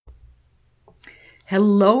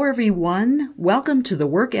Hello, everyone. Welcome to the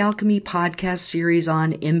Work Alchemy podcast series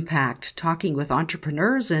on impact, talking with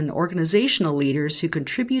entrepreneurs and organizational leaders who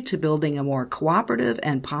contribute to building a more cooperative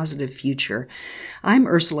and positive future. I'm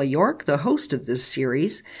Ursula York, the host of this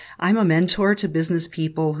series. I'm a mentor to business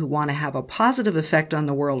people who want to have a positive effect on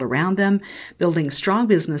the world around them, building strong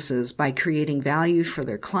businesses by creating value for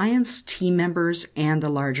their clients, team members, and the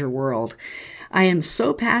larger world. I am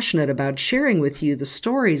so passionate about sharing with you the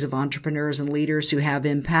stories of entrepreneurs and leaders who have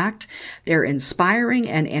impact. They're inspiring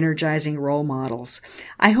and energizing role models.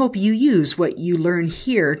 I hope you use what you learn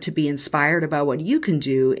here to be inspired about what you can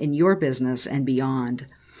do in your business and beyond.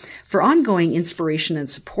 For ongoing inspiration and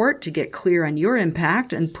support to get clear on your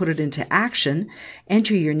impact and put it into action,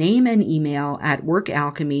 enter your name and email at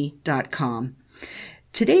workalchemy.com.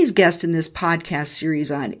 Today's guest in this podcast series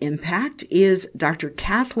on impact is Dr.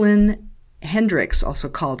 Kathleen Hendricks, also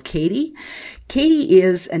called Katie. Katie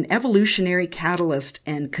is an evolutionary catalyst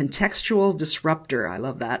and contextual disruptor. I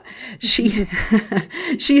love that. She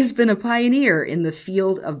has been a pioneer in the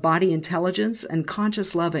field of body intelligence and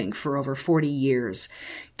conscious loving for over 40 years.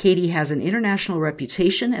 Katie has an international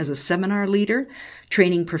reputation as a seminar leader,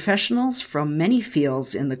 training professionals from many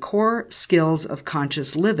fields in the core skills of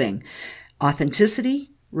conscious living: authenticity,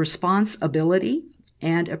 responsibility,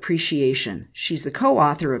 and appreciation. She's the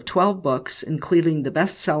co-author of 12 books, including the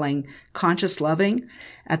best-selling Conscious Loving,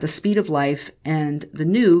 At the Speed of Life, and the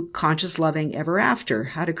new Conscious Loving Ever After,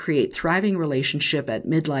 How to Create Thriving Relationship at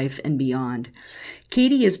Midlife and Beyond.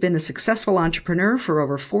 Katie has been a successful entrepreneur for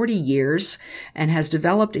over 40 years and has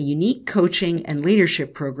developed a unique coaching and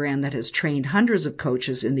leadership program that has trained hundreds of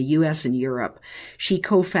coaches in the U.S. and Europe. She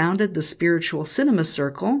co-founded the Spiritual Cinema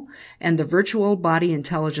Circle and the Virtual Body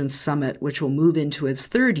Intelligence Summit, which will move into its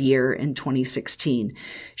third year in 2016.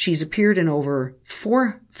 She's appeared in over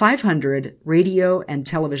 500 radio and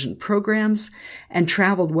television programs and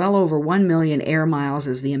traveled well over 1 million air miles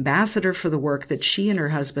as the ambassador for the work that she and her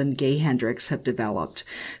husband, Gay Hendricks, have developed.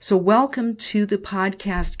 So welcome to the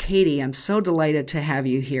podcast, Katie. I'm so delighted to have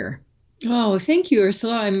you here. Oh, thank you,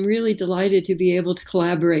 Ursula. I'm really delighted to be able to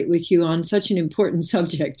collaborate with you on such an important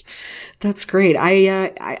subject. That's great.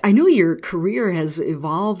 I know your career has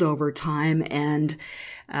evolved over time, and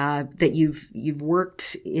that you've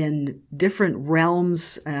worked in different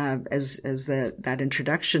realms, as that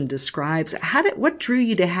introduction describes. What drew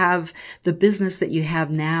you to have the business that you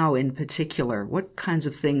have now in particular? What kinds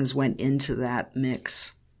of things went into that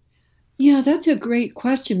mix? Yeah, that's a great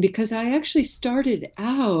question, because I actually started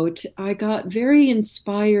out, I got very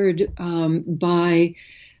inspired by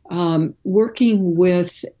working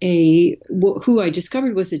with who I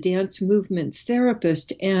discovered was a dance movement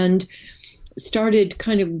therapist, and started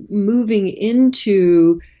kind of moving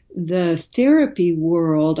into the therapy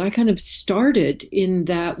world. I kind of started in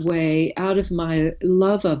that way out of my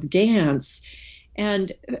love of dance.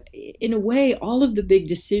 And in a way, all of the big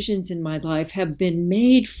decisions in my life have been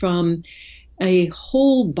made from a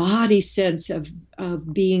whole body sense of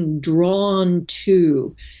being drawn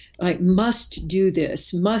to, like, must do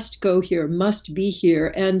this, must go here, must be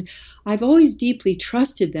here. And I've always deeply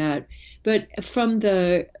trusted that. But from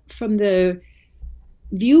the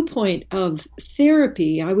viewpoint of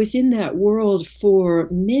therapy, I was in that world for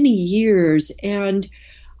many years, and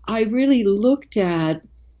I really looked at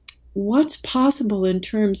what's possible in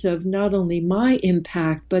terms of not only my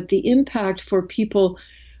impact, but the impact for people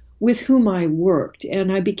with whom I worked.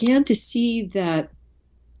 And I began to see that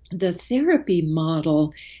the therapy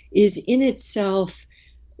model is in itself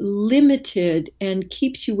limited and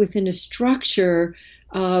keeps you within a structure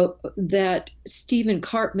that Stephen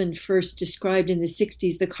Karpman first described in the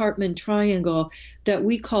 60s, the Karpman triangle, that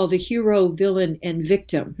we call the hero, villain, and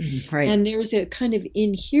victim. Right. And there's a kind of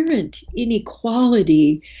inherent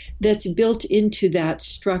inequality that's built into that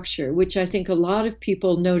structure, which I think a lot of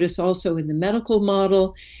people notice also in the medical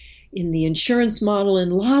model, in the insurance model,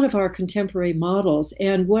 and a lot of our contemporary models.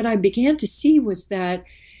 And what I began to see was that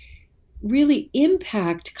really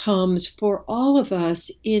impact comes for all of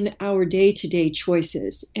us in our day-to-day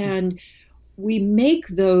choices. And we make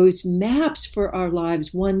those maps for our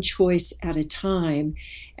lives one choice at a time.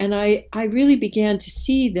 And I really began to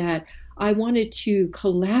see that I wanted to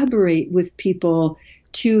collaborate with people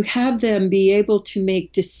to have them be able to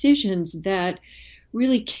make decisions that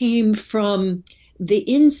really came from the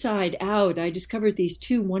inside out. I discovered these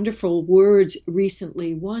two wonderful words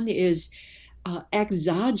recently. One is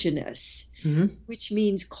exogenous, which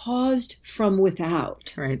means caused from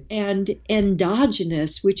without, right, and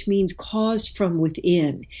endogenous, which means caused from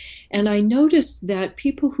within. And I noticed that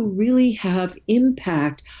people who really have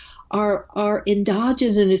impact are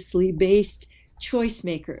endogenously based choice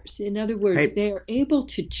makers. In other words, Right. they are able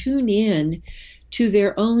to tune in to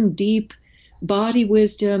their own deep body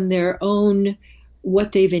wisdom, their own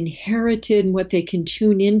what they've inherited and what they can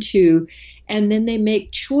tune into. And then they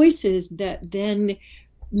make choices that then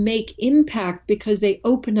make impact because they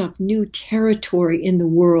open up new territory in the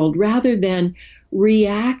world rather than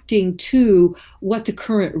reacting to what the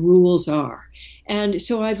current rules are. And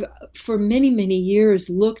so I've, for many, many years,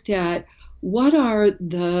 looked at what are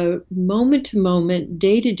the moment to moment,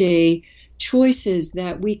 day to day choices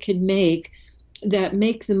that we can make that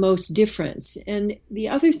make the most difference. And the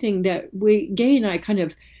other thing that Gay and I kind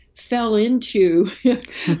of fell into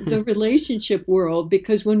the relationship world,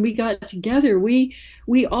 because when we got together, we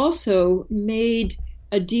also made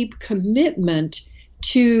a deep commitment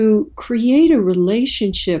to create a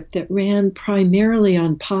relationship that ran primarily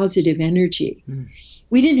on positive energy.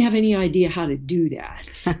 We didn't have any idea how to do that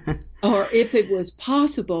or if it was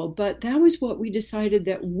possible, but that was what we decided,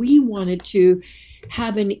 that we wanted to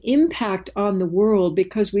have an impact on the world,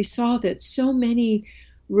 because we saw that so many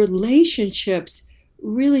relationships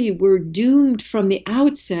really were doomed from the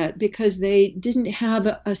outset because they didn't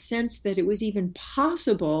have a sense that it was even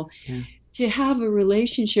possible to have a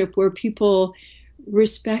relationship where people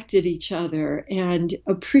respected each other and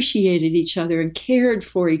appreciated each other and cared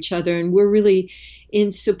for each other and were really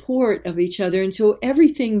in support of each other. And so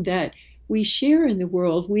everything that we share in the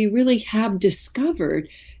world, we really have discovered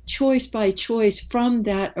choice by choice from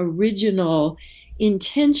that original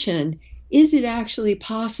intention. Is it actually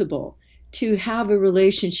possible to have a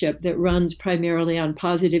relationship that runs primarily on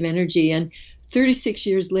positive energy? And 36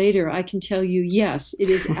 years later, I can tell you, yes, it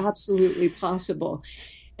is absolutely possible.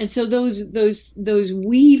 And so those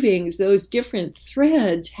weavings, those different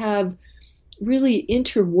threads have really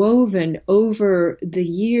interwoven over the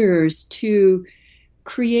years to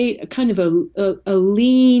create a kind of a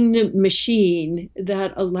lean machine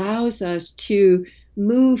that allows us to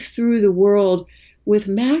move through the world with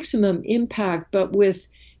maximum impact, but with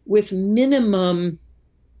minimum,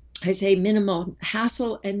 I say minimum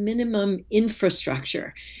hassle and minimum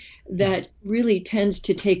infrastructure that really tends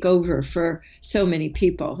to take over for so many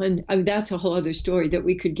people. And I mean, that's a whole other story that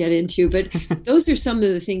we could get into, but those are some of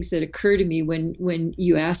the things that occur to me when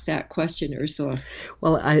you ask that question, Ursula.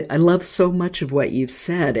 Well, I love so much of what you've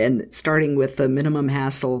said, and starting with the minimum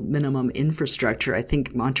hassle, minimum infrastructure. I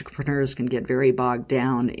think entrepreneurs can get very bogged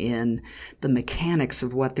down in the mechanics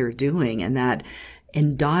of what they're doing and that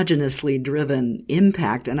endogenously driven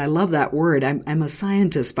impact. And I love that word. I'm a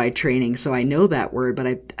scientist by training, so I know that word,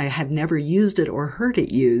 but I have never used it or heard it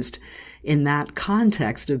used in that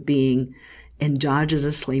context of being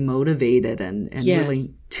endogenously motivated and Yes. really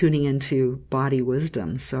tuning into body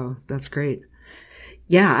wisdom. So that's great.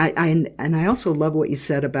 Yeah, I also love what you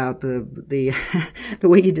said about the the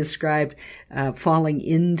way you described falling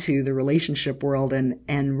into the relationship world and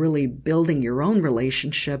really building your own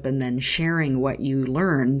relationship and then sharing what you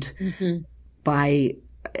learned by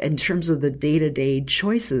in terms of the day-to-day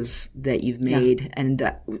choices that you've made.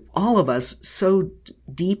 And all of us so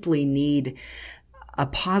deeply need a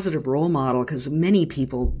positive role model, because many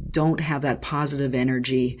people don't have that positive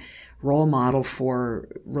energy role model for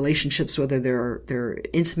relationships, whether they're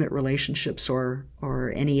intimate relationships or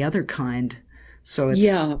any other kind. So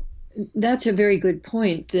it's that's a very good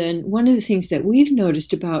point. And one of the things that we've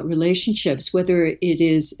noticed about relationships, whether it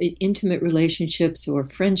is intimate relationships or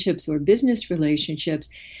friendships or business relationships,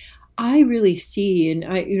 I really see, and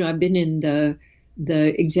I've been in the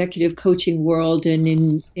executive coaching world and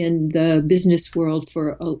in the business world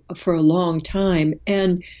for a long time,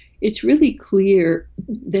 and it's really clear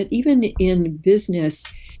that even in business,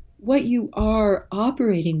 what you are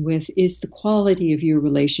operating with is the quality of your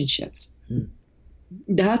relationships.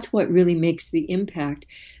 That's what really makes the impact.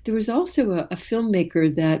 There was also a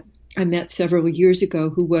filmmaker that I met several years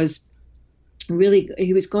ago who was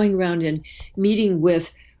he was going around and meeting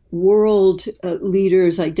with world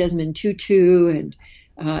leaders like Desmond Tutu and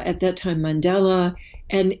at that time Mandela,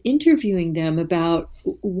 and interviewing them about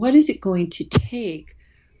what is it going to take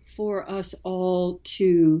for us all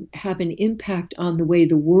to have an impact on the way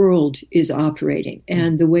the world is operating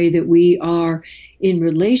and the way that we are in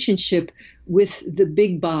relationship with the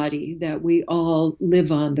big body that we all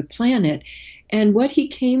live on the planet. And what he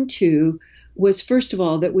came to was, first of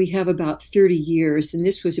all, that we have about 30 years, and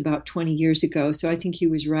this was about 20 years ago, so I think he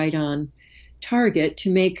was right on target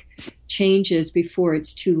to make changes before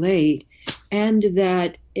it's too late. And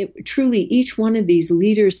that truly each one of these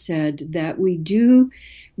leaders said that we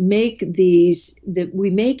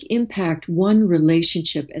make impact one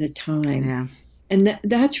relationship at a time. Yeah. And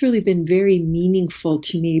that's really been very meaningful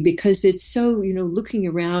to me, because it's so, looking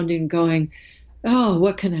around and going, oh,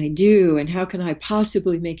 what can I do? And how can I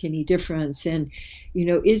possibly make any difference? And,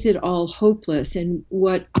 is it all hopeless? And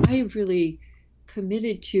what I really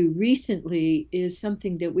committed to recently is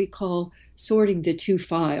something that we call sorting the two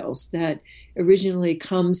files, that originally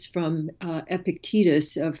comes from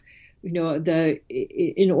Epictetus of,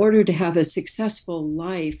 in order to have a successful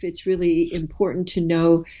life, it's really important to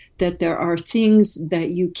know that there are things that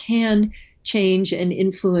you can change and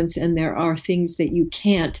influence, and there are things that you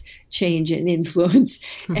can't change and influence.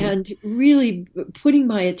 Mm-hmm. And really putting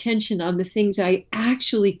my attention on the things I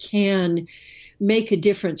actually can make a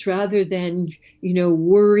difference, rather than,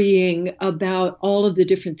 worrying about all of the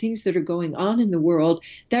different things that are going on in the world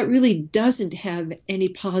that really doesn't have any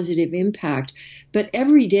positive impact. But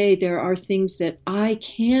every day there are things that I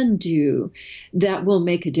can do that will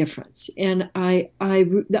make a difference. And I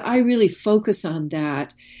really focus on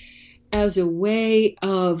that as a way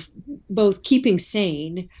of both keeping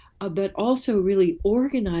sane, but also really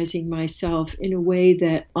organizing myself in a way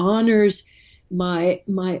that honors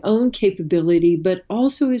my own capability, but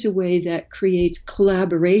also is a way that creates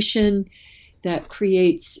collaboration, that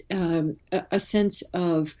creates a sense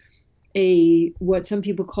of what some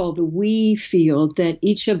people call the we field, that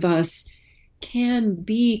each of us can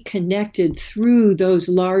be connected through those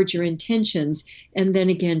larger intentions, and then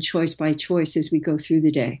again, choice by choice as we go through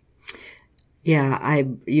the day. Yeah,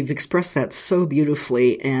 you've expressed that so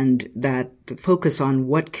beautifully, and that focus on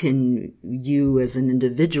what can you as an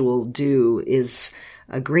individual do is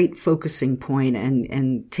a great focusing point,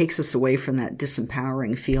 and takes us away from that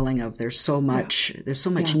disempowering feeling of there's so much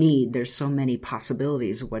need, there's so many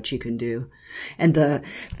possibilities of what you can do. And the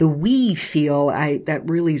we feel, that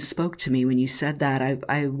really spoke to me when you said that.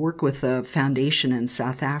 I work with a foundation in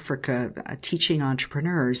South Africa teaching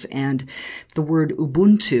entrepreneurs, and the word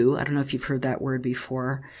Ubuntu, I don't know if you've heard that word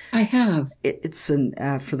before. I have. It's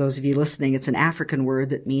for those of you listening, it's an African word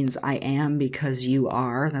that means I am because you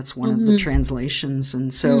are. That's one of the translations.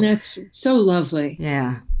 And so that's so lovely.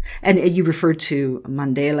 Yeah. And you referred to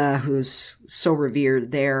Mandela, who's so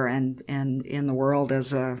revered there and in the world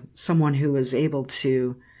as someone who was able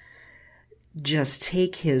to just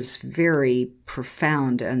take his very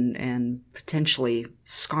profound and potentially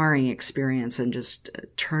scarring experience and just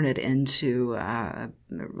turn it into a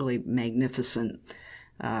really magnificent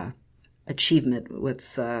achievement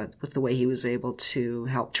with the way he was able to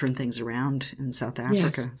help turn things around in South Africa.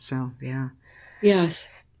 Yes. So, yeah.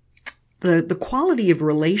 Yes. The quality of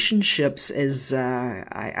relationships is,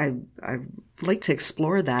 I like to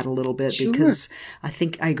explore that a little bit. Sure. Because I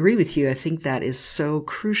agree with you. I think that is so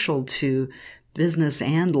crucial to business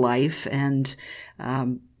and life, and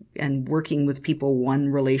working with people one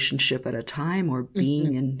relationship at a time, or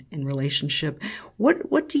being in relationship.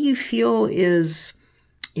 What do you feel is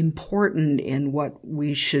important in what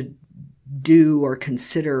we should do or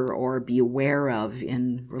consider or be aware of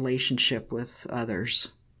in relationship with others?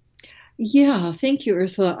 Yeah, thank you,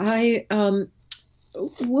 Ursula.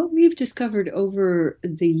 What we've discovered over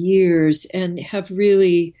the years and have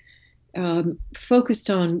really focused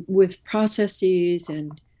on with processes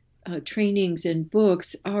and trainings and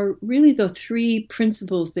books are really the three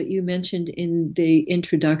principles that you mentioned in the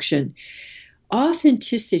introduction.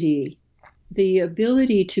 Authenticity, the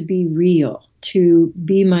ability to be real, to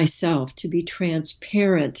be myself, to be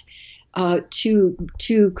transparent,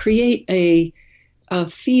 to create a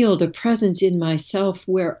field, a presence in myself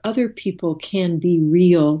where other people can be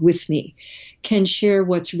real with me, can share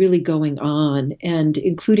what's really going on, and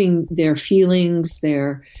including their feelings,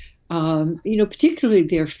 their, particularly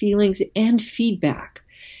their feelings and feedback,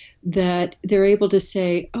 that they're able to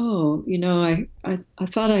say, oh, I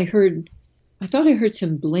thought I heard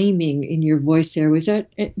some blaming in your voice there. Was that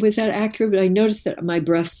accurate? But I noticed that my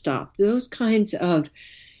breath stopped. Those kinds of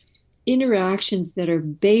interactions that are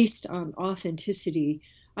based on authenticity,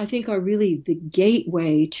 I think, are really the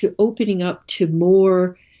gateway to opening up to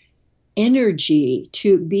more energy,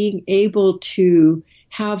 to being able to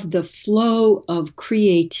have the flow of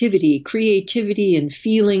creativity and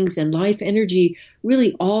feelings and life energy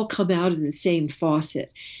really all come out of the same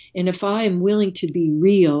faucet. And if I am willing to be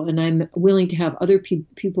real, and I'm willing to have other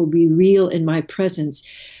people be real in my presence,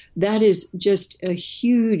 that is just a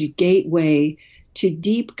huge gateway to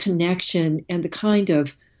deep connection and the kind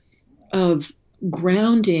of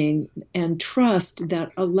grounding and trust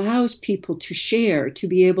that allows people to share, to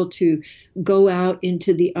be able to go out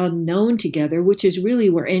into the unknown together, which is really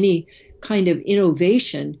where any kind of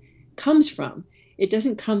innovation comes from. It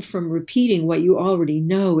doesn't come from repeating what you already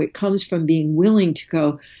know. It comes from being willing to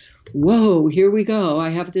go, whoa, here we go. I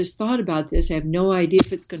have this thought about this. I have no idea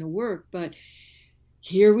if it's going to work, but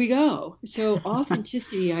here we go. So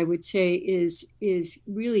authenticity, I would say, is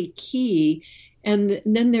really key. And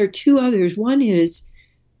then there are two others. One is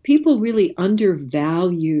people really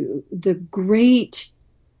undervalue the great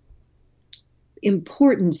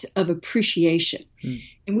importance of appreciation.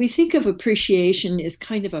 And we think of appreciation as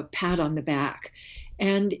kind of a pat on the back.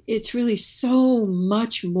 And it's really so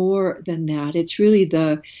much more than that. It's really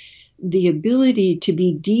the ability to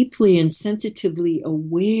be deeply and sensitively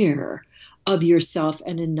aware of yourself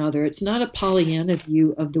and another. It's not a Pollyanna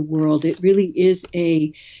view of the world. It really is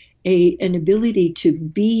an ability to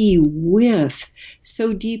be with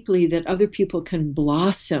so deeply that other people can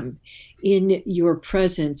blossom in your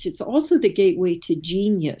presence. It's also the gateway to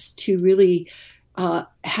genius, to really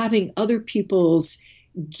having other people's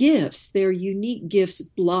gifts, their unique gifts,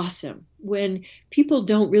 blossom. When people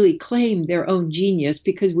don't really claim their own genius,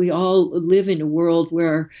 because we all live in a world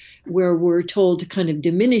where we're told to kind of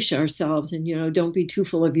diminish ourselves and, don't be too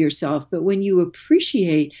full of yourself. But when you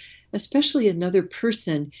appreciate, especially another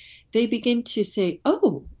person, they begin to say,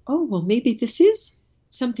 oh, well, maybe this is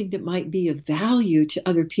something that might be of value to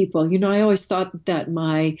other people. I always thought that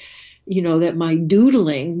my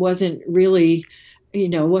doodling wasn't really,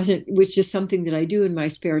 was just something that I do in my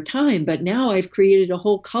spare time. But now I've created a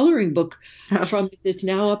whole coloring book that's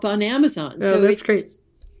now up on Amazon. Oh, so that's great.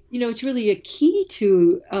 It's really a key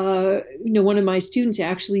to, one of my students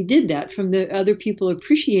actually did that. From the other people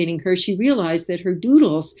appreciating her, she realized that her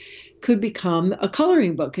doodles could become a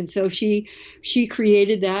coloring book. And so she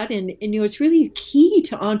created that. And it's really a key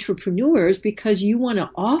to entrepreneurs, because you want to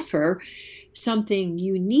offer something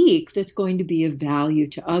unique that's going to be of value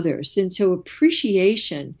to others. And so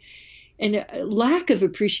appreciation and lack of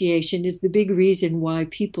appreciation is the big reason why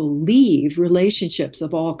people leave relationships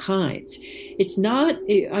of all kinds. It's not,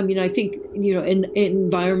 I think, in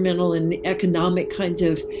environmental and economic kinds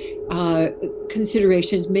of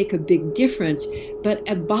considerations make a big difference. But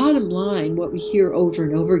at bottom line, what we hear over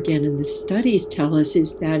and over again, and the studies tell us,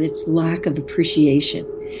 is that it's lack of appreciation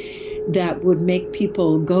that would make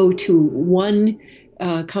people go to one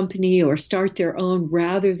company or start their own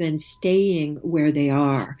rather than staying where they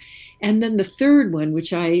are. And then the third one,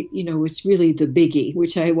 which was really the biggie,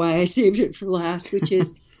 why I saved it for last, which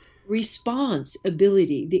is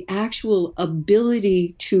responsibility, the actual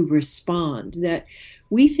ability to respond. That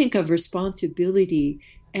we think of responsibility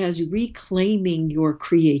as reclaiming your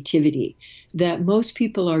creativity, that most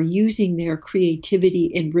people are using their creativity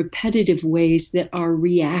in repetitive ways that are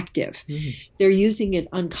reactive. Mm-hmm. They're using it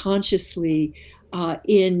unconsciously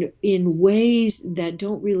in ways that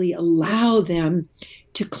don't really allow them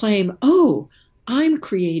to claim, oh, I'm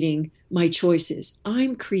creating my choices.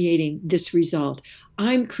 I'm creating this result.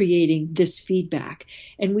 I'm creating this feedback.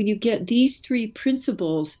 And when you get these three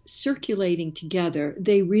principles circulating together,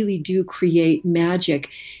 they really do create magic.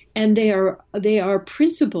 And they are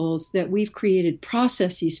principles that we've created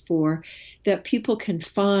processes for, that people can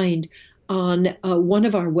find on one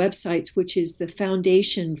of our websites, which is the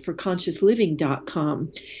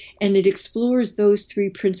foundationforconsciousliving.com. And it explores those three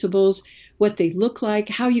principles, what they look like,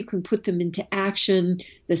 how you can put them into action,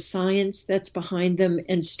 the science that's behind them,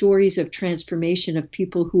 and stories of transformation of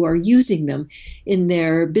people who are using them in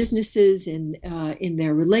their businesses, in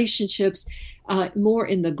their relationships, more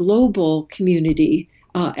in the global community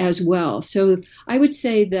as well. So I would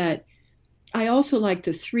say that I also like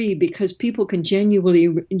the three, because people can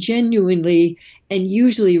genuinely and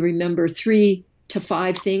usually remember 3 to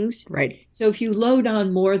 5 things. Right. So if you load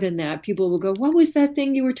on more than that, people will go, what was that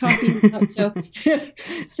thing you were talking about? So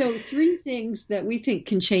 3 things that we think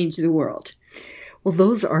can change the world. Well,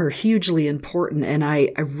 those are hugely important. And I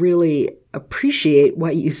really appreciate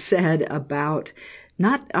what you said about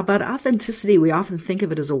authenticity. We often think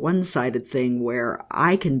of it as a one-sided thing where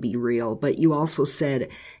I can be real, but you also said,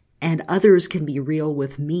 and others can be real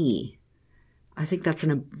with me. I think that's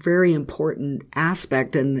a very important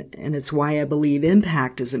aspect, and it's why I believe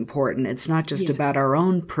impact is important. It's not just about our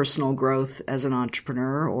own personal growth as an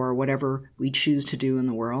entrepreneur or whatever we choose to do in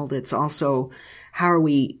the world. It's also, how are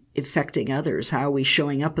we affecting others? How are we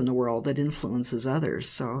showing up in the world that influences others?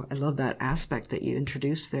 So I love that aspect that you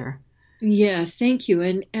introduced there. Yes, thank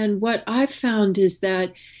you. And what I've found is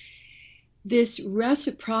that this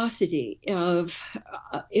reciprocity of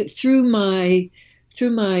through my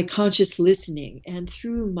conscious listening and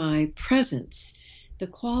through my presence, the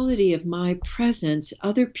quality of my presence,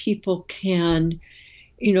 other people can,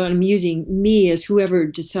 I'm using me as whoever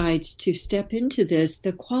decides to step into this,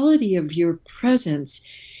 the quality of your presence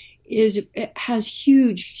has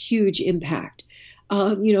huge impact.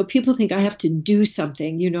 People think I have to do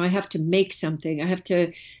something, I have to make something, I have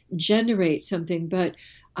to generate something, but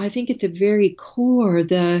I think at the very core,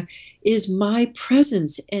 is my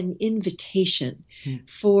presence an invitation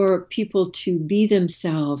for people to be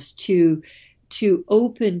themselves, to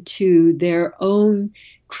open to their own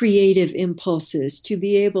creative impulses, to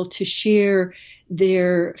be able to share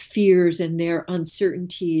their fears and their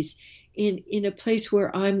uncertainties in a place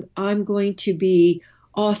where I'm going to be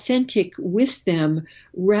authentic with them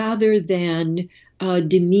rather than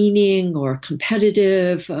demeaning or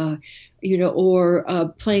competitive,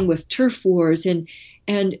 or playing with turf wars.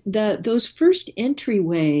 And those first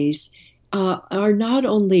entryways are not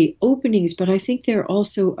only openings, but I think they're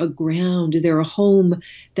also a ground, they're a home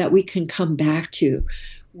that we can come back to,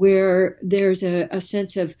 where there's a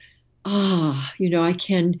sense of, I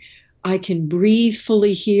can breathe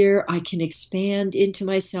fully here, I can expand into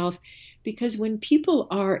myself. Because when people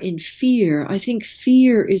are in fear, I think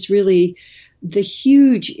fear is really the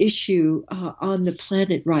huge issue on the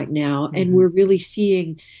planet right now. Mm-hmm. And we're really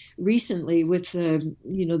seeing recently with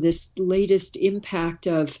this latest impact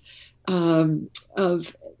of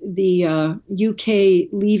the UK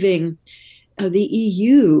leaving the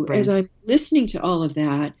EU. Right. As I'm listening to all of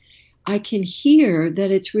that, I can hear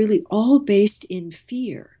that it's really all based in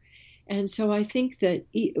fear. And so I think that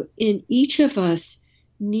in each of us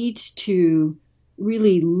needs to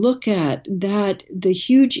really look at that, the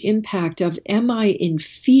huge impact of, am I in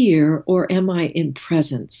fear or am I in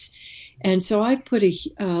presence? And so I've put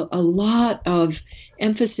a lot of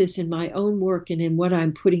emphasis in my own work and in what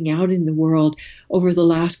I'm putting out in the world over the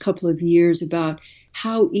last couple of years about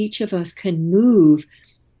how each of us can move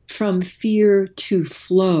from fear to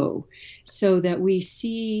flow, so that we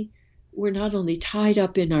see we're not only tied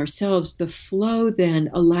up in ourselves. The flow then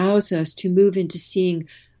allows us to move into seeing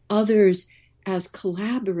others as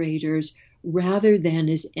collaborators rather than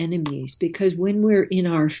as enemies. Because when we're in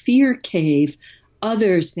our fear cave,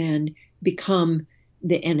 others then become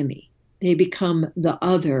the enemy. They become the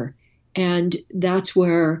other. And that's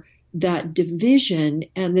where that division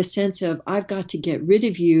and the sense of, I've got to get rid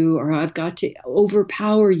of you, or I've got to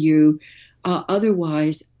overpower you,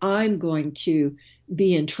 otherwise I'm going to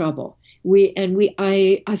be in trouble.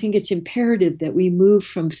 I think it's imperative that we move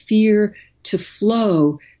from fear to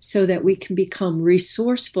flow so that we can become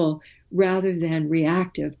resourceful rather than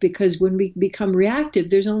reactive. Because when we become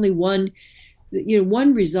reactive, there's only one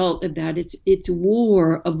result of that. It's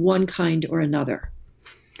war of one kind or another.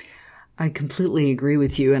 I completely agree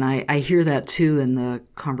with you. And I hear that too in the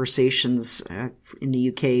conversations in the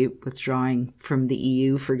UK withdrawing from the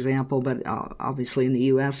EU, for example, but obviously in the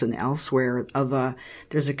US and elsewhere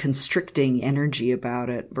there's a constricting energy about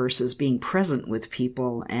it versus being present with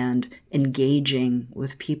people and engaging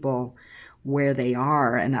with people where they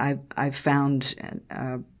are. And I've found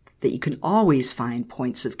that you can always find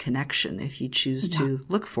points of connection if you choose to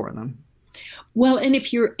look for them. Well, and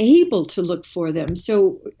if you're able to look for them.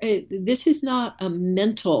 So this is not a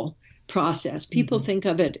mental process. People think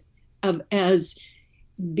of it as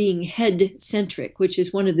being head-centric, which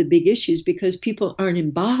is one of the big issues, because people aren't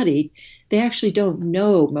embodied. They actually don't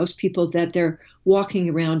know, most people, that they're walking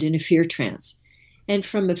around in a fear trance. And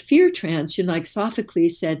from a fear trance, like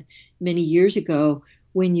Sophocles said many years ago,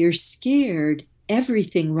 when you're scared,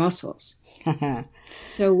 everything rustles.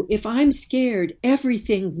 So if I'm scared,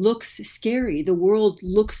 everything looks scary. The world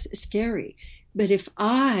looks scary. But if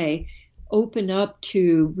I open up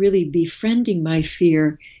to really befriending my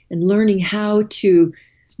fear and learning how to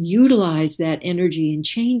utilize that energy and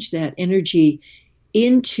change that energy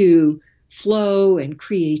into flow and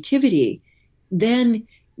creativity, then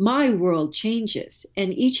my world changes.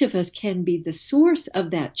 And each of us can be the source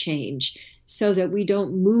of that change so that we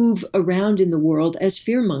don't move around in the world as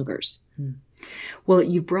fearmongers. Well,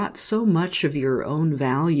 you brought so much of your own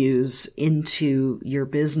values into your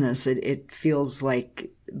business. It feels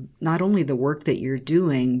like not only the work that you're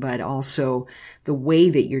doing, but also the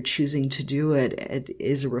way that you're choosing to do it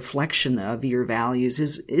is a reflection of your values.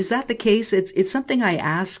 Is that the case? It's something I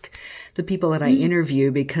ask the people that I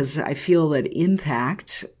interview, because I feel that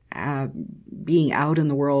impact, being out in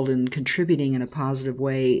the world and contributing in a positive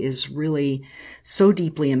way, is really so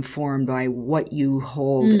deeply informed by what you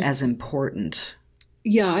hold as important.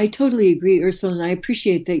 Yeah, I totally agree, Ursula, and I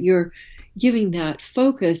appreciate that you're giving that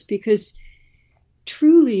focus, because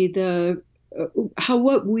truly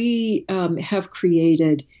what we have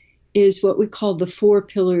created is what we call the 4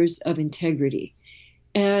 pillars of integrity.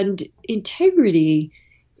 And integrity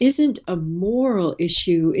isn't a moral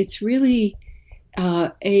issue. It's really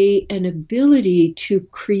an ability to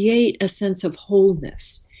create a sense of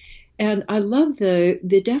wholeness. And I love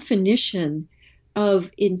the definition of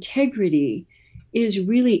integrity is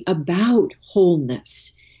really about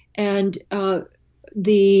wholeness. And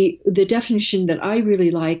the definition that I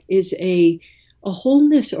really like is a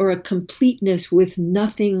wholeness or a completeness with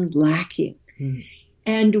nothing lacking. Mm.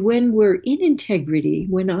 And when we're in integrity,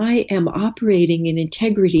 when I am operating in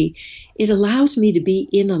integrity, it allows me to be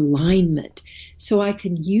in alignment so I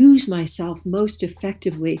can use myself most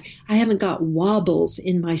effectively. I haven't got wobbles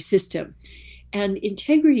in my system. And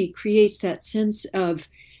integrity creates that sense of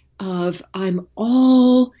I'm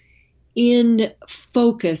all in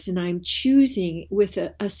focus, and I'm choosing with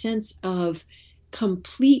a sense of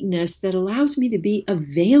completeness that allows me to be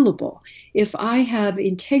available. If I have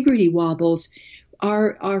integrity wobbles,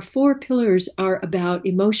 our four pillars are about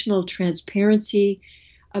emotional transparency,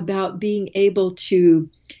 about being able to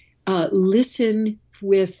listen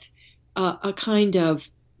with a kind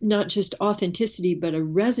of not just authenticity, but a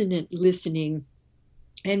resonant listening,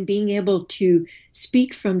 and being able to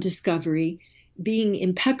speak from discovery, being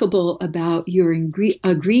impeccable about your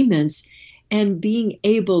agreements, and being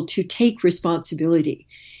able to take responsibility.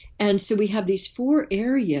 And so we have these four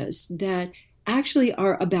areas that actually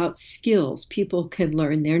are about skills people can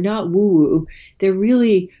learn. They're not woo-woo. They're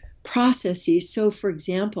really processes. So, for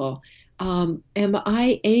example, am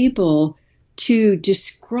I able to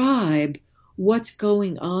describe what's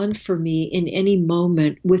going on for me in any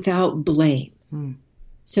moment without blame?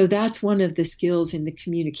 So that's one of the skills in the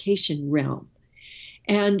communication realm.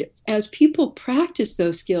 And as people practice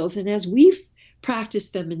those skills, and as we've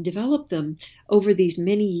practiced them and developed them over these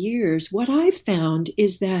many years, what I've found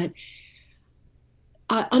is that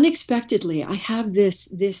unexpectedly, I have this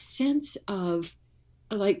sense of,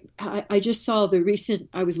 like, I just saw the recent,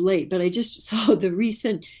 I was late, but I just saw the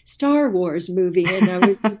recent Star Wars movie, and I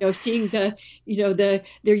was, seeing they're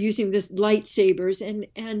using this lightsabers.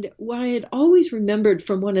 And what I had always remembered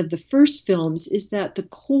from one of the first films is that the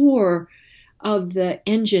core of the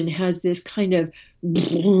engine has this kind of,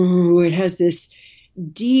 it has this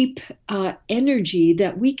deep energy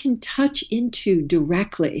that we can touch into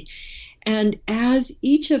directly. And as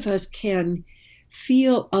each of us can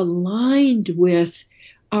feel aligned with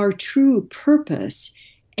our true purpose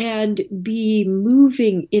and be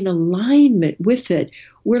moving in alignment with it,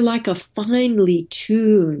 we're like a finely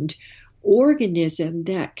tuned organism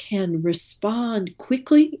that can respond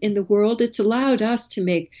quickly in the world. It's allowed us to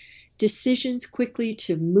make decisions quickly,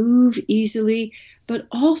 to move easily, but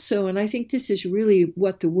also, and I think this is really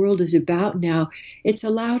what the world is about now, it's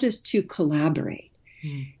allowed us to collaborate.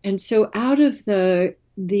 And so out of the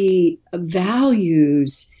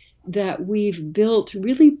values that we've built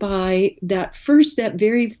really by that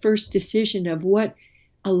very first decision of what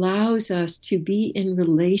allows us to be in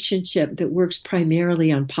relationship that works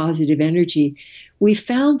primarily on positive energy, we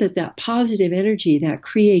found that positive energy, that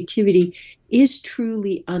creativity, is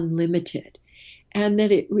truly unlimited, and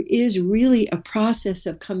that it is really a process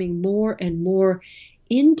of coming more and more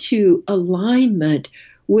into alignment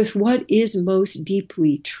with what is most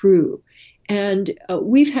deeply true. And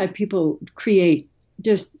we've had people create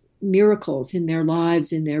just miracles in their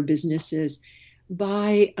lives, in their businesses,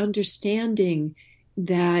 by understanding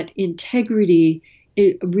that integrity,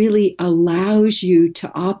 it really allows you to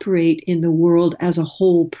operate in the world as a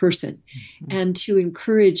whole person, and to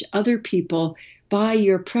encourage other people by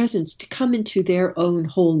your presence to come into their own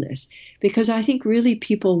wholeness. Because I think really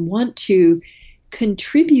people want to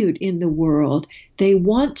contribute in the world. They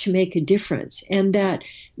want to make a difference. And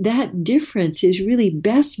that difference is really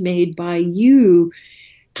best made by you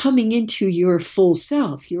coming into your full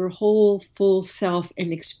self, your whole full self,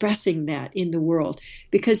 and expressing that in the world.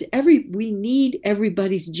 Because we need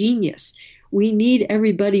everybody's genius. We need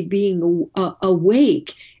everybody being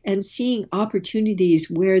awake and seeing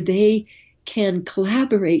opportunities where they can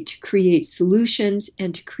collaborate to create solutions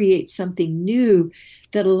and to create something new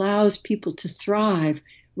that allows people to thrive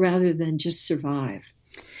rather than just survive.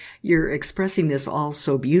 You're expressing this all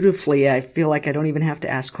so beautifully. I feel like I don't even have to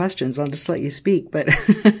ask questions. I'll just let you speak. But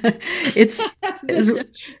it's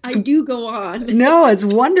I do go on. No, it's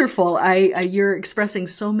wonderful. You're expressing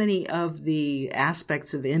so many of the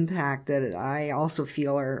aspects of impact that I also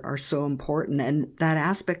feel are so important. And that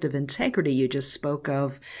aspect of integrity you just spoke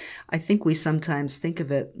of, I think we sometimes think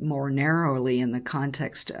of it more narrowly in the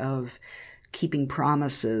context of keeping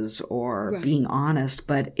promises or being honest,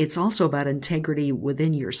 but it's also about integrity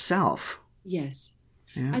within yourself. Yes.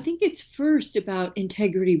 Yeah. I think it's first about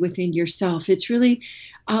integrity within yourself. It's really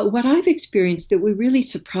what I've experienced that really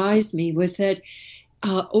surprised me was that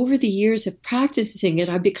over the years of practicing it,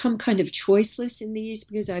 I've become kind of choiceless in these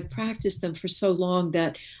because I've practiced them for so long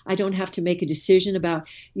that I don't have to make a decision about,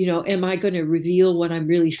 am I going to reveal what I'm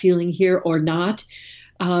really feeling here or not?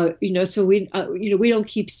 So we don't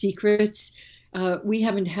keep secrets. We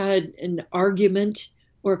haven't had an argument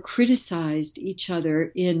or criticized each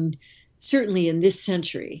other certainly in this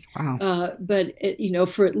century. Wow. But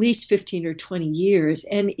for at least 15 or 20 years.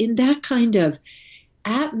 And in that kind of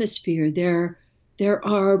atmosphere, there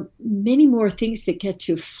are many more things that get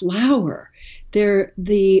to flower.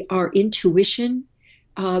 Our intuition.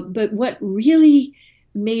 But what really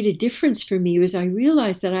made a difference for me was I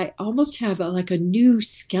realized that I almost have like a new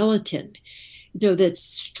skeleton, that's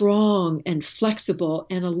strong and flexible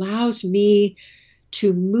and allows me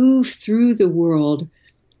to move through the world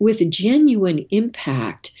with genuine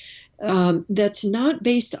impact. That's not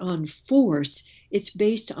based on force; it's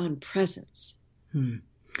based on presence.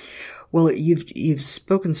 Well, you've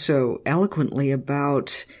spoken so eloquently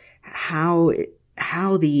about how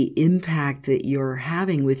the impact that you're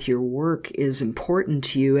having with your work is important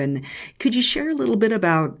to you. And could you share a little bit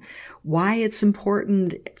about why it's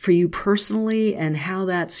important for you personally and how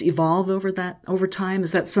that's evolved over time?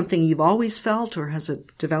 Is that something you've always felt, or has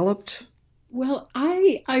it developed? Well,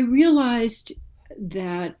 I realized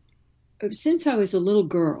that since I was a little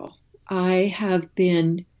girl, I have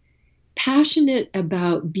been passionate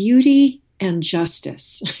about beauty and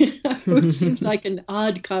justice, which seems like an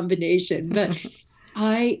odd combination, but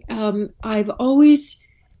I've always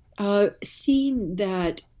seen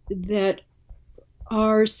that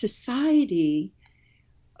our society,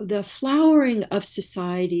 the flowering of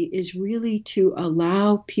society, is really to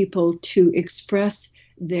allow people to express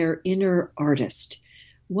their inner artist.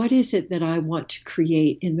 What is it that I want to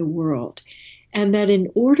create in the world? And that in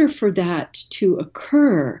order for that to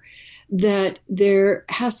occur, that there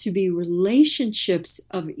has to be relationships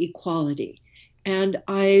of equality. And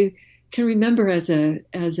I can remember as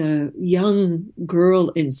a young girl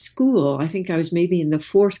in school, I think I was maybe in the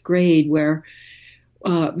 4th grade, where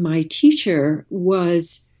my teacher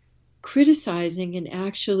was criticizing and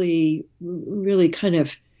actually really kind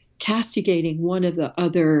of castigating one of the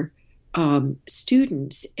other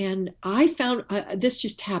students. And I found, this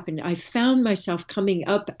just happened, I found myself coming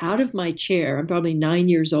up out of my chair, I'm probably 9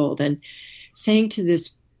 years old, and saying to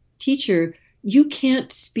this teacher, "You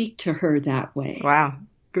can't speak to her that way." Wow.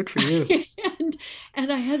 Good for you.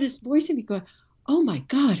 and I had this voice in me going, "Oh my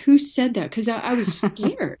God, who said that?" Because I was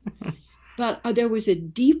scared. But there was a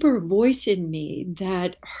deeper voice in me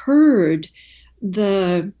that heard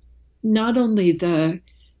not only the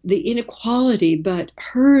inequality, but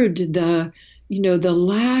heard the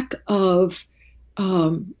lack of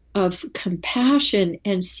compassion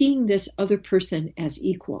and seeing this other person as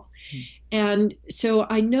equal. And so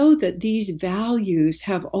I know that these values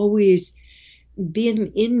have always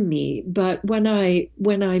been in me, but when I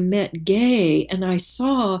met Gay, and I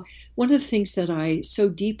saw, one of the things that I so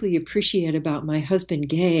deeply appreciate about my husband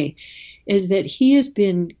Gay is that he has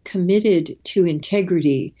been committed to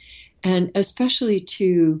integrity, and especially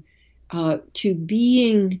to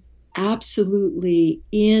being absolutely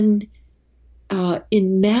in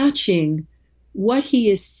matching what he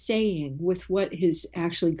is saying with what is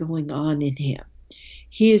actually going on in him.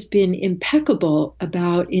 He has been impeccable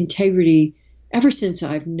about integrity ever since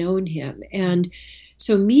I've known him. And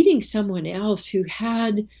so meeting someone else who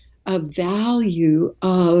had a value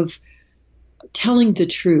of telling the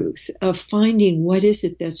truth, of finding what is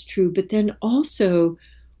it that's true, but then also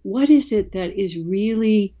what is it that is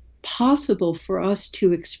really possible for us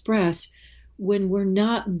to express when we're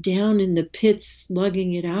not down in the pits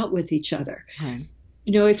slugging it out with each other. Right.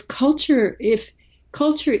 If culture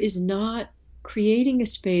is not creating a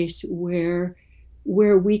space where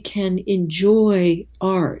we can enjoy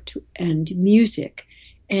art and music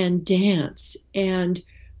and dance and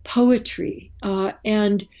poetry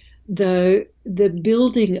and the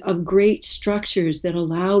building of great structures that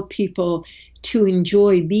allow people to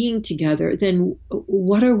enjoy being together, then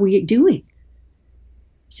what are we doing?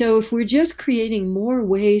 So if we're just creating more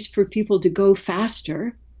ways for people to go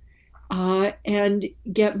faster and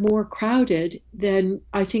get more crowded, then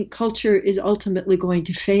I think culture is ultimately going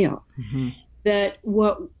to fail. Mm-hmm. That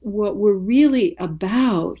what we're really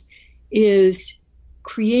about is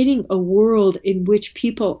creating a world in which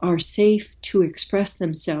people are safe to express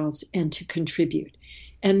themselves and to contribute.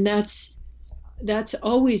 And that's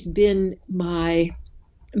always been my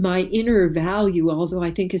inner value, although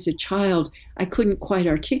I think as a child I couldn't quite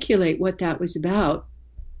articulate what that was about.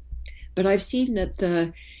 But I've seen that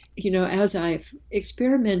as I've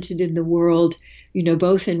experimented in the world,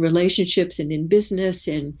 both in relationships and in business,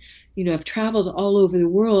 and, I've traveled all over the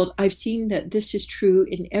world, I've seen that this is true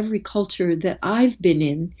in every culture that I've been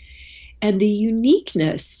in, and the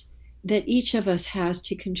uniqueness that each of us has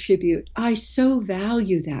to contribute. I so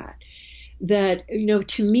value that,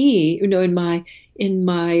 to me, in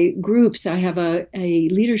my groups, I have a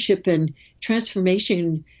leadership and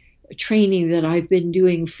transformation training that I've been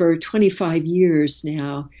doing for 25 years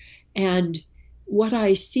now. And what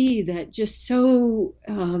I see that just so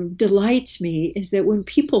delights me is that when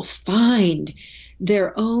people find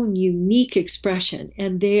their own unique expression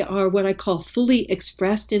and they are what I call fully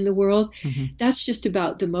expressed in the world, that's just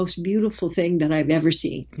about the most beautiful thing that I've ever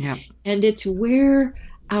seen. Yeah. And it's where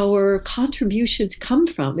our contributions come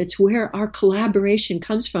from. It's where our collaboration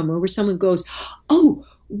comes from, or where someone goes, oh,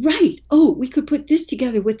 right, oh, we could put this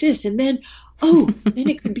together with this, and then, then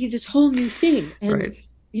it could be this whole new thing. And, right.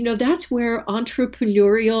 That's where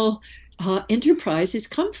entrepreneurial enterprises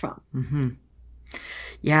come from. Mm-hmm.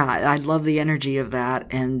 Yeah, I love the energy of that,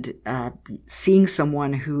 and seeing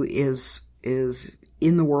someone who is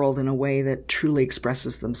in the world in a way that truly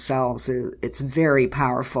expresses themselves. It's very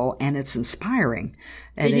powerful and it's inspiring.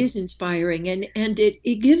 And it is inspiring, and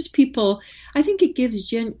it gives people, I think it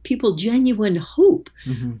gives people genuine hope.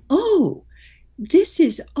 Mm-hmm. This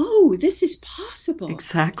is possible.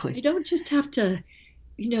 Exactly. I don't just have to,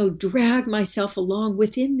 drag myself along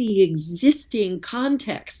within the existing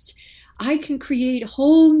context. I can create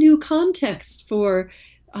whole new contexts for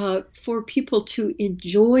people to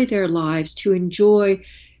enjoy their lives, to enjoy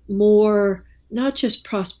more, not just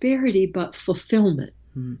prosperity, but fulfillment.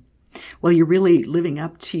 Mm. Well, you're really living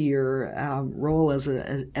up to your role as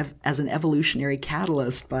an evolutionary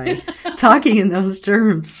catalyst by talking in those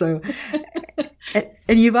terms. So,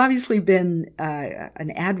 and you've obviously been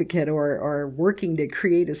an advocate or working to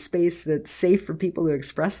create a space that's safe for people to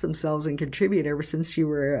express themselves and contribute ever since you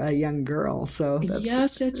were a young girl. So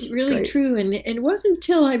that's really great. True. And it wasn't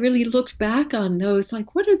until I really looked back on those,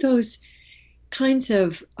 like, what are those kinds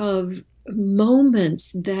of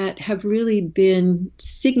moments that have really been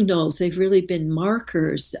signals, they've really been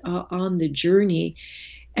markers on the journey.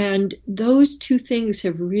 And those two things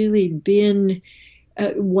have really been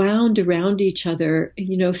wound around each other,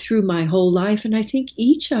 through my whole life. And I think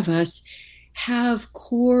each of us have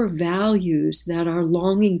core values that are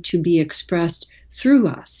longing to be expressed through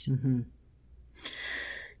us. Mm-hmm.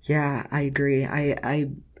 Yeah, I agree. I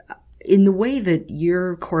in the way that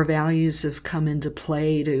your core values have come into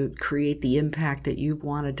play to create the impact that you've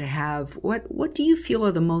wanted to have, what do you feel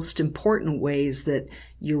are the most important ways that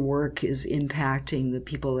your work is impacting the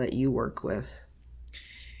people that you work with?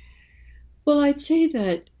 Well, I'd say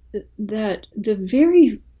that at the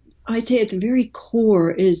very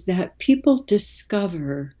core is that people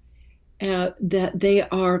discover that they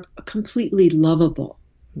are completely lovable.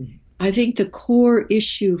 Mm-hmm. I think the core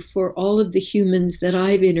issue for all of the humans that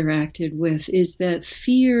I've interacted with is that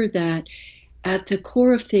fear that at the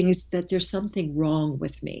core of things that there's something wrong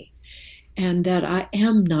with me and that I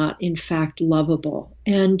am not, in fact, lovable.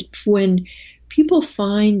 And when people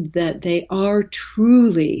find that they are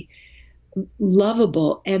truly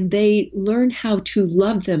lovable and they learn how to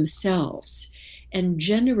love themselves and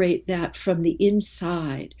generate that from the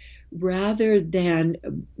inside rather than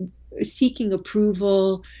seeking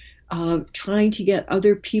approval, trying to get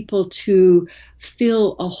other people to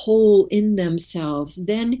fill a hole in themselves,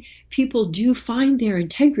 then people do find their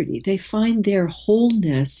integrity. They find their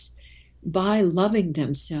wholeness by loving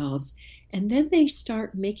themselves. And then they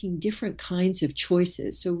start making different kinds of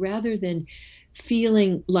choices. So rather than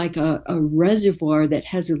feeling like a reservoir that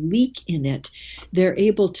has a leak in it, they're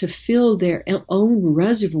able to fill their own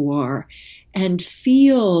reservoir and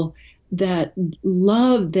feel that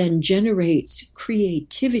love then generates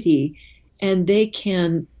creativity, and they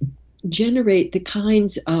can generate the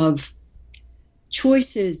kinds of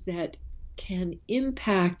choices that can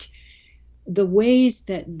impact the ways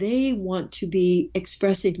that they want to be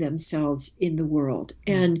expressing themselves in the world.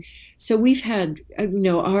 And so we've had,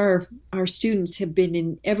 our students have been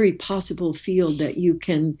in every possible field that you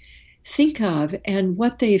can think of. And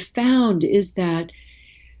what they've found is that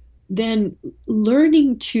then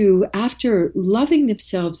learning to, after loving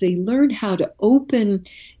themselves, they learn how to open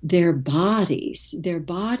their bodies, their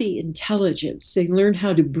body intelligence. They learn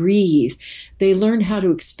how to breathe. They learn how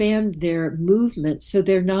to expand their movement so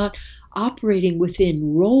they're not operating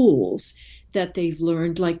within roles that they've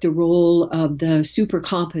learned, like the role of the super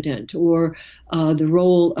competent or the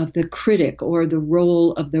role of the critic or the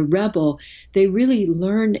role of the rebel. They really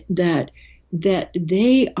learn that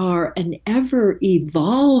they are an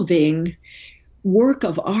ever-evolving work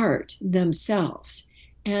of art themselves.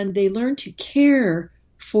 And they learn to care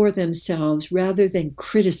for themselves rather than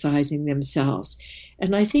criticizing themselves.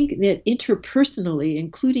 And I think that interpersonally,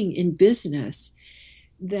 including in business,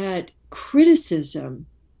 that criticism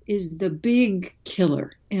is the big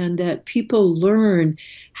killer, and that people learn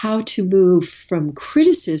how to move from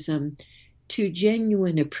criticism to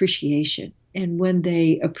genuine appreciation. And when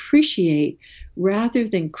they appreciate rather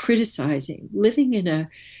than criticizing, living in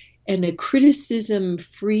a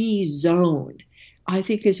criticism-free zone, I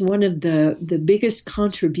think is one of the biggest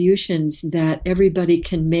contributions that everybody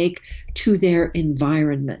can make to their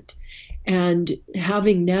environment. And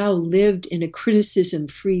having now lived in a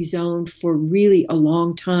criticism-free zone for really a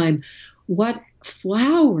long time, what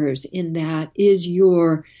flowers in that is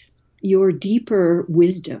your deeper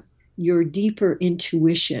wisdom, your deeper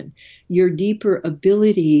intuition, your deeper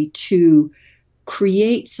ability to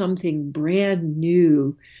create something brand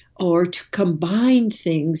new, or to combine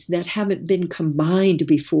things that haven't been combined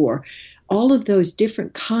before. All of those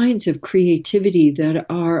different kinds of creativity that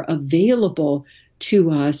are available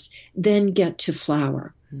to us then get to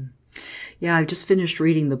flower. Yeah, I've just finished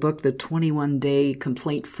reading the book, The 21-Day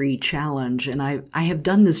Complaint-Free Challenge, and I have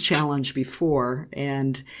done this challenge before,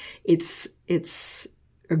 and it's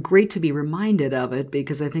great to be reminded of it,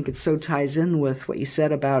 because I think it so ties in with what you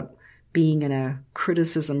said about being in a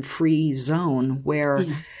criticism-free zone where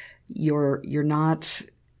you're not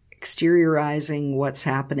exteriorizing what's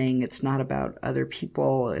happening. It's not about other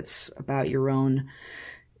people. It's about your own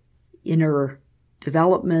inner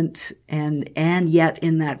development, and yet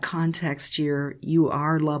in that context you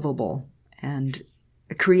are lovable, and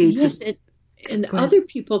it creates and other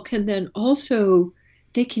people can then also,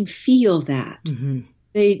 they can feel that. Mm-hmm.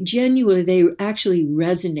 They actually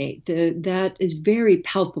resonate. That is very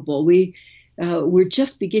palpable. We're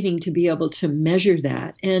just beginning to be able to measure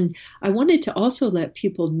that. And I wanted to also let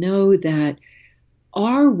people know that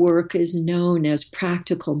our work is known as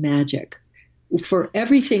practical magic. For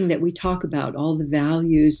everything that we talk about, all the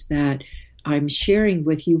values that I'm sharing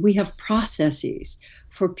with you, we have processes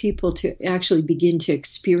for people to actually begin to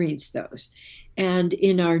experience those. And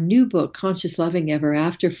in our new book, Conscious Loving Ever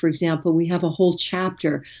After, for example, we have a whole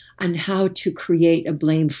chapter on how to create a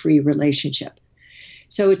blame-free relationship.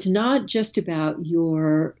 So it's not just about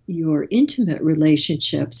your intimate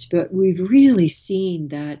relationships, but we've really seen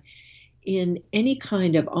that in any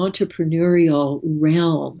kind of entrepreneurial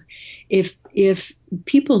realm, if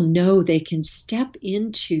people know they can step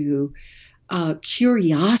into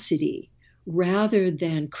curiosity rather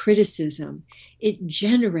than criticism, it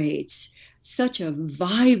generates such a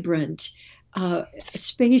vibrant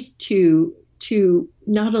space to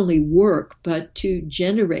not only work, but to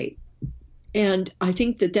generate. And I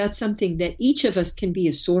think that that's something that each of us can be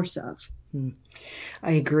a source of.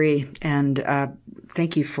 I agree. And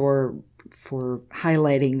thank you for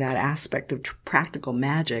highlighting that aspect of practical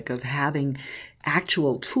magic, of having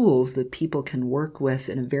actual tools that people can work with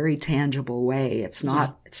in a very tangible way. It's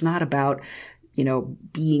not about,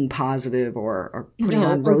 being positive or putting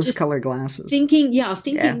on rose-colored glasses. Thinking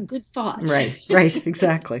good thoughts. Right,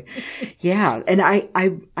 exactly. Yeah, and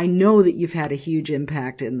I know that you've had a huge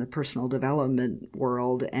impact in the personal development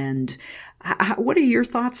world, and what are your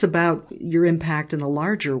thoughts about your impact in the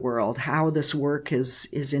larger world? How this work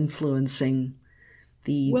is influencing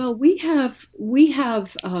the... Well, we have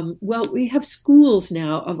schools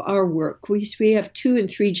now of our work. We have 2 and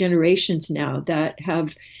 3 generations now that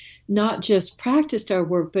have not just practiced our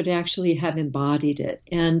work, but actually have embodied it,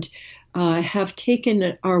 and have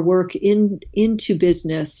taken our work into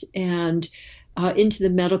business and into the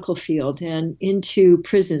medical field and into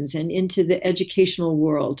prisons and into the educational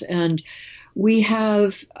world. And we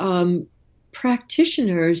have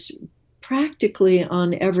practitioners practically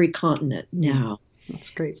on every continent now. That's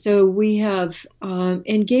great. So we have,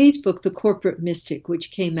 and Gay's book, The Corporate Mystic,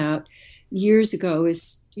 which came out years ago,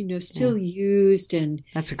 is still used, and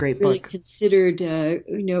that's a great really book. Considered.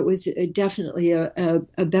 It was definitely a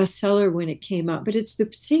bestseller when it came out. But it's the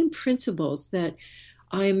same principles that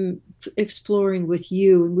I'm exploring with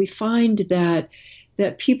you, and we find that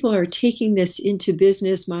people are taking this into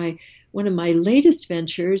business. One of my latest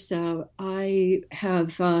ventures, I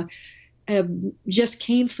have just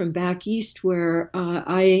came from back east, where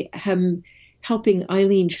I am helping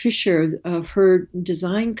Eileen Fisher of her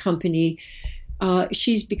design company.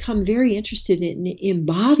 She's become very interested in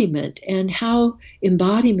embodiment, and how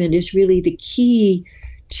embodiment is really the key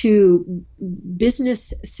to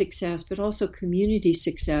business success, but also community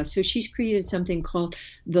success. So she's created something called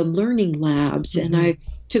the Learning Labs, and I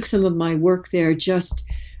took some of my work there just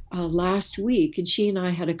last week, and she and I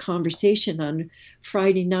had a conversation on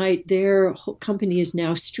Friday night. Their whole company is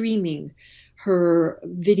now streaming her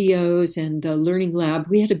videos, and the Learning Lab.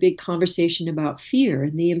 We had a big conversation about fear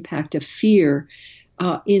and the impact of fear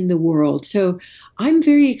in the world. So I'm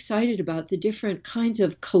very excited about the different kinds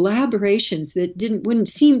of collaborations that wouldn't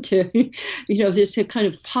seem to, this had kind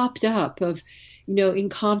of popped up of, in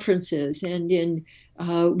conferences and in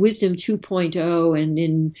Wisdom 2.0 and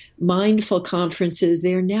in mindful conferences.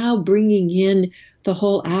 They're now bringing in the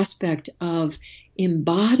whole aspect of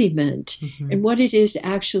embodiment and what it is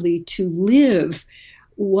actually to live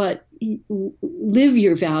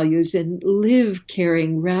your values and live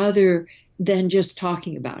caring rather than just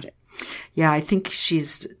talking about it. Yeah, I think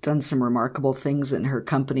she's done some remarkable things in her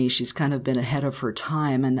company. She's kind of been ahead of her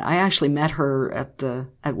time. And I actually met her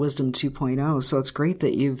at Wisdom 2.0. So it's great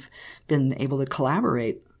that you've been able to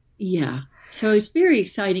collaborate. Yeah. So it's very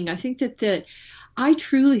exciting. I think that I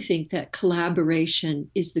truly think that collaboration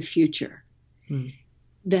is the future.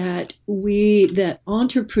 That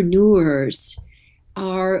entrepreneurs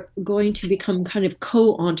are going to become kind of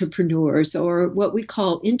co-entrepreneurs, or what we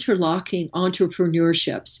call interlocking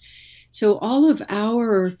entrepreneurships. So all of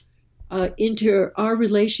our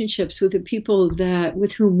relationships with the people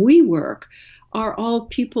with whom we work are all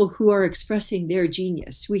people who are expressing their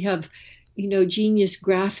genius. We have, genius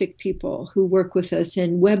graphic people who work with us,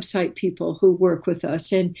 and website people who work with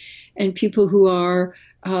us, and people who are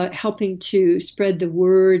helping to spread the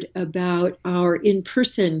word about our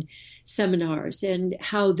in-person seminars and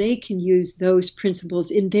how they can use those principles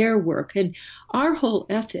in their work. And our whole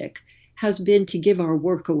ethic has been to give our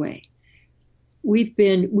work away. We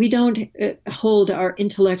don't hold our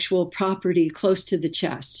intellectual property close to the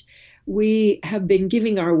chest. We have been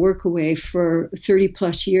giving our work away for 30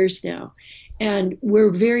 plus years now. And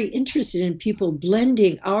we're very interested in people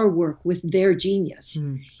blending our work with their genius.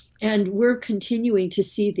 And we're continuing to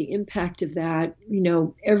see the impact of that,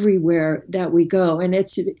 everywhere that we go. And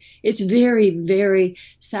it's very, very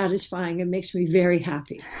satisfying. It makes me very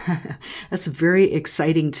happy. That's a very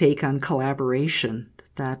exciting take on collaboration,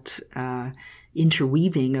 that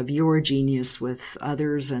interweaving of your genius with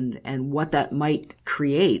others and what that might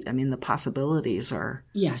create. I mean, the possibilities are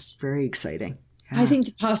very exciting. Yeah. I think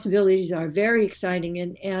the possibilities are very exciting,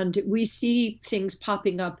 and we see things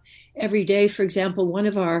popping up every day. For example, one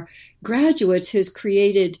of our graduates has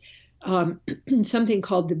created something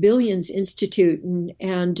called the Billions Institute,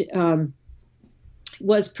 and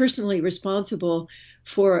was personally responsible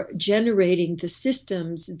for generating the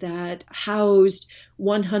systems that housed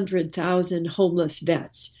 100,000 homeless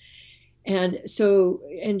vets. And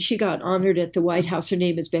she got honored at the White House. Her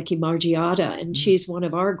name is Becky Margiotta, and she's one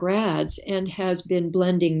of our grads and has been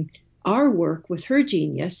blending our work with her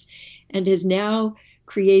genius, and has now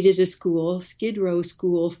created a school, Skid Row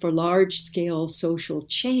School for Large-Scale Social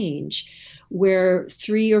Change, where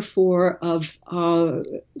 3 or 4 of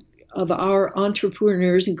our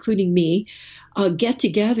entrepreneurs, including me, get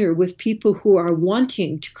together with people who are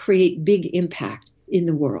wanting to create big impact in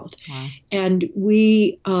the world. Wow. And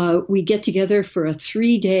we get together for a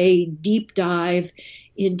 3-day deep dive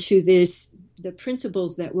into the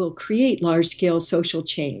principles that will create large-scale social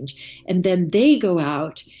change. And then they go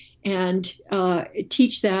out and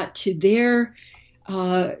teach that to their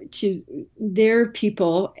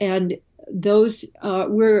people, and those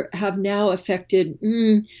have now affected.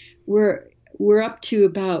 We're up to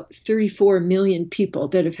about 34 million people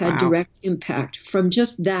that have had direct impact from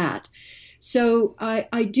just that. So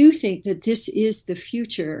I do think that this is the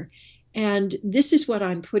future, and this is what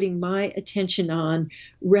I'm putting my attention on,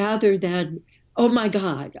 rather than, oh my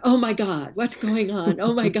God, what's going on?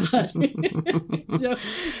 Oh my God.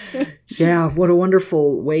 Yeah, what a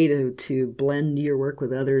wonderful way to blend your work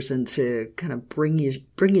with others and to kind of bring you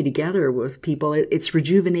together with people. It's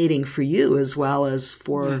rejuvenating for you as well as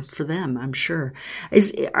for them, I'm sure.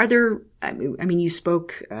 You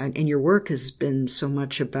spoke, and your work has been so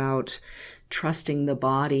much about trusting the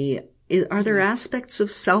body. Are there aspects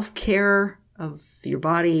of self-care of your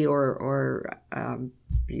body or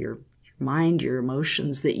your mind, your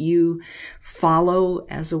emotions, that you follow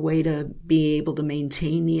as a way to be able to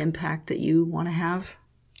maintain the impact that you want to have?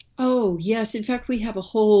 Oh, yes. In fact, we have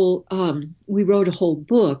we wrote a whole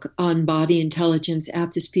book on body intelligence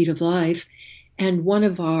at the Speed of Life. And one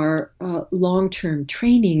of our long-term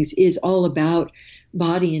trainings is all about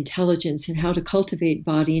body intelligence and how to cultivate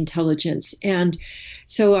body intelligence. And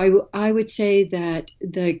so I would say that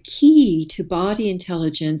the key to body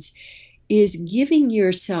intelligence is giving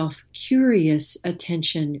yourself curious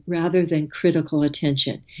attention rather than critical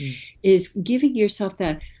attention, is giving yourself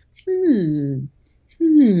that,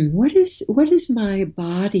 what is my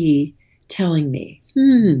body telling me?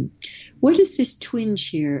 What is this twinge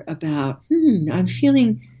here about? I'm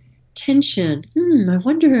feeling tension. I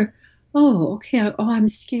wonder oh, okay, oh, I'm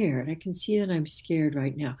scared. I can see that I'm scared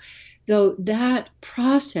right now. Though that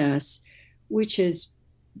process, which is,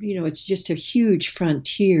 it's just a huge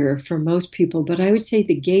frontier for most people, but I would say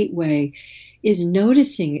the gateway is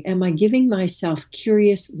noticing, am I giving myself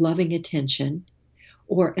curious, loving attention?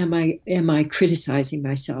 Or am I criticizing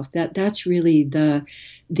myself? That's really the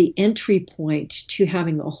entry point to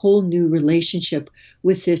having a whole new relationship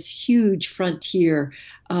with this huge frontier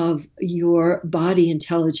of your body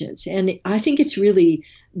intelligence. And I think it's really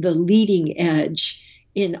the leading edge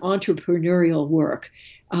in entrepreneurial work.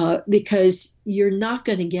 Because you're not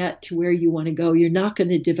going to get to where you want to go. You're not going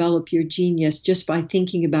to develop your genius just by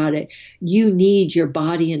thinking about it. You need your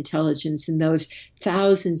body intelligence and those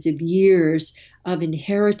thousands of years of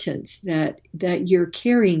inheritance that you're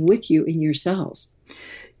carrying with you in your cells.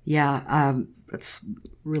 Yeah, that's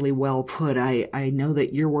really well put. I know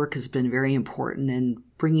that your work has been very important in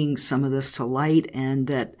bringing some of this to light, and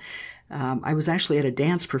that I was actually at a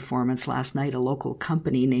dance performance last night, a local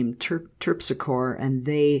company named Terpsichore,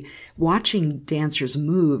 and watching dancers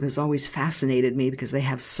move has always fascinated me because they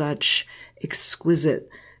have such exquisite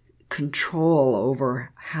control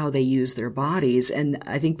over how they use their bodies. And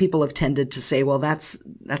I think people have tended to say, well, that's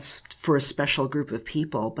for a special group of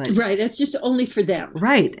people. But right, that's just only for them.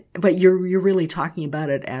 Right. But you're really talking about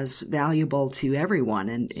it as valuable to everyone.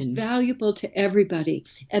 It's valuable to everybody.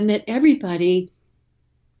 And that everybody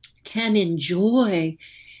can enjoy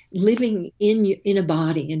living in a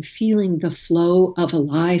body and feeling the flow of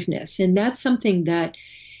aliveness. And that's something that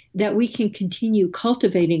we can continue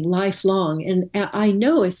cultivating lifelong. And I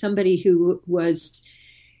know, as somebody who was,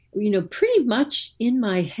 pretty much in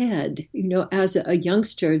my head, as a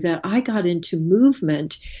youngster, that I got into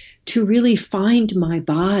movement to really find my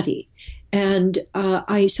body. And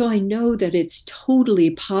so I know that it's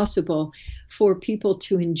totally possible for people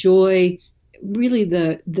to enjoy really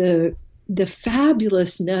the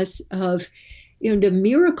fabulousness of, the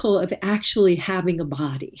miracle of actually having a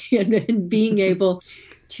body and being able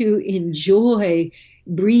to enjoy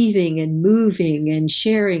breathing and moving and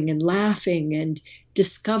sharing and laughing and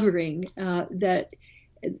discovering that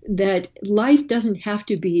life doesn't have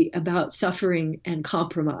to be about suffering and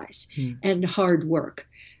compromise and hard work.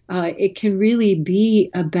 It can really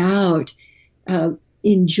be about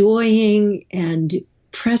enjoying and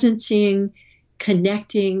presencing,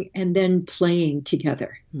 connecting, and then playing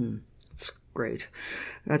together. That's great.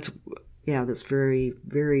 That's very,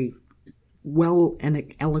 very well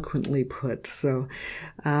and eloquently put. So,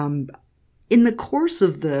 in the course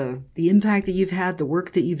of the impact that you've had, the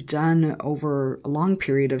work that you've done over a long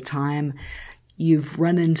period of time, you've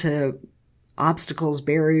run into obstacles,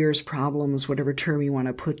 barriers, problems, whatever term you want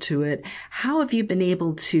to put to it. How have you been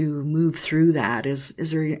able to move through that? Is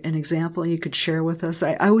there an example you could share with us?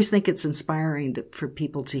 I always think it's inspiring for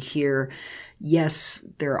people to hear, yes,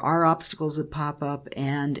 there are obstacles that pop up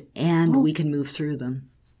and we can move through them.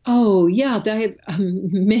 Oh, yeah, there are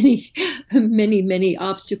many, many, many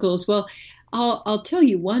obstacles. Well, I'll tell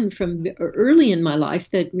you one from early in my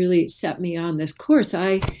life that really set me on this course.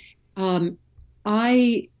 I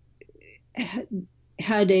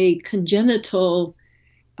had a congenital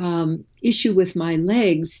issue with my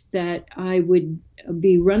legs that I would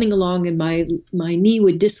be running along and my knee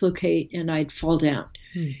would dislocate and I'd fall down.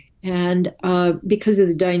 And because of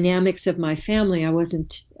the dynamics of my family, I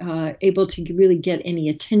wasn't able to really get any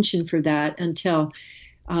attention for that until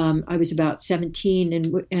I was about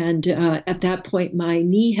 17. And at that point, my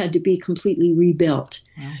knee had to be completely rebuilt.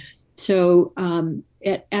 Yeah. So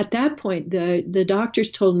at that point, the doctors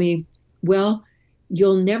told me, well,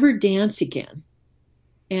 you'll never dance again.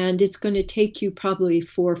 And it's going to take you probably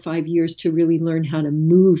 4 or 5 years to really learn how to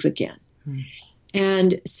move again.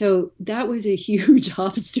 And so that was a huge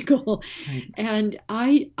obstacle. Right. And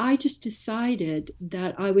I just decided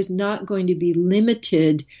that I was not going to be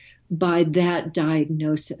limited by that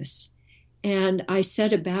diagnosis. And I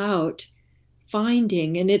set about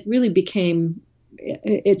finding, and it really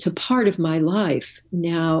it's a part of my life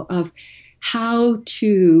now, of how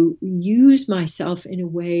to use myself in a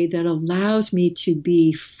way that allows me to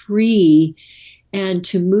be free and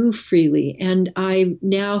to move freely. And I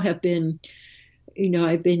now have been,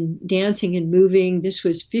 I've been dancing and moving. This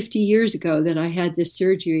was 50 years ago that I had this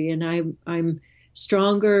surgery, and I'm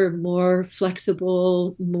stronger, more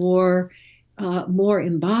flexible, more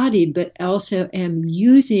embodied, but also am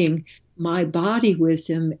using my body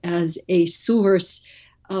wisdom as a source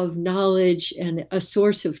of knowledge and a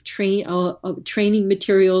source of training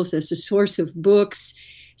materials, as a source of books,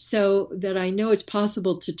 so that I know it's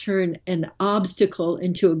possible to turn an obstacle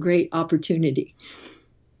into a great opportunity.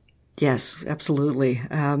 Yes, absolutely.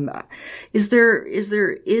 Is there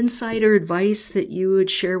insider advice that you would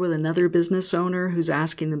share with another business owner who's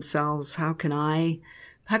asking themselves, how can I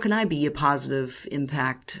be a positive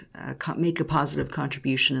impact, make a positive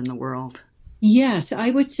contribution in the world? Yes, I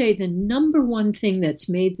would say the number one thing that's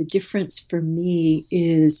made the difference for me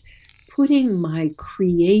is putting my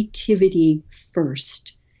creativity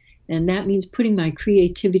first. And that means putting my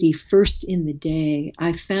creativity first in the day.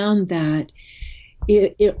 I found that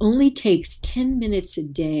it only takes 10 minutes a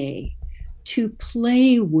day to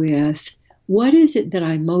play with what is it that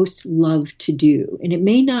I most love to do. And it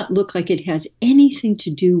may not look like it has anything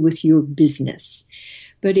to do with your business.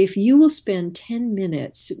 But if you will spend 10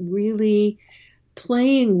 minutes really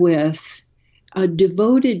playing with,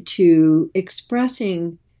 devoted to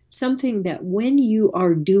expressing something that when you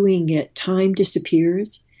are doing it, time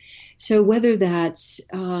disappears. So whether that's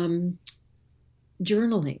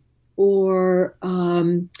journaling or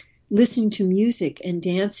listening to music and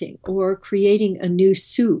dancing or creating a new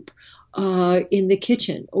soup in the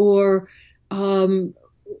kitchen or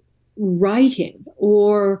writing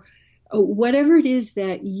or whatever it is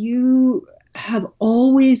that you have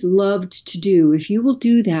always loved to do, if you will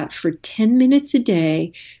do that for 10 minutes a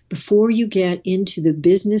day before you get into the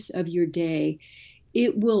business of your day,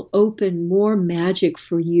 it will open more magic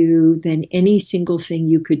for you than any single thing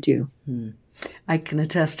you could do. I can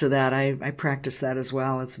attest to that. I practice that as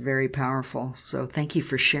well. It's very powerful. So thank you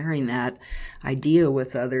for sharing that idea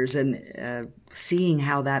with others and seeing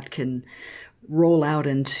how that can roll out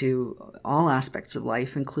into all aspects of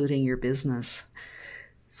life, including your business.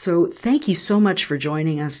 So thank you so much for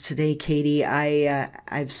joining us today, Katie.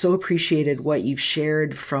 I've so appreciated what you've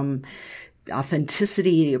shared, from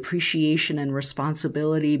authenticity, appreciation, and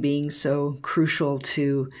responsibility being so crucial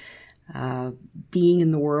to being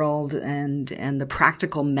in the world, and the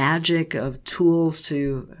practical magic of tools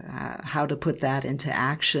to how to put that into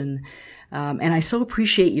action. And I so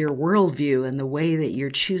appreciate your worldview and the way that you're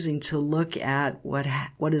choosing to look at what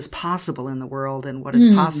is possible in the world and what is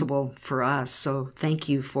possible for us. So thank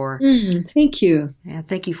you for thank you. Yeah,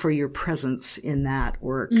 thank you for your presence in that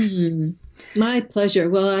work. My pleasure.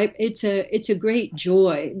 Well, it's a great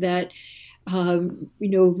joy that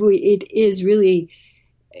it is really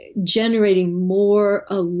generating more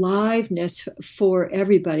aliveness for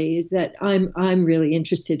everybody that I'm really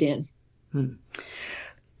interested in.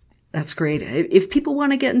 That's great. If people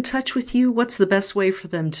want to get in touch with you, what's the best way for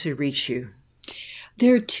them to reach you?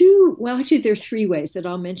 There are three ways that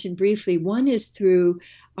I'll mention briefly. One is through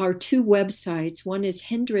our two websites. One is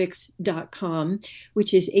hendricks.com,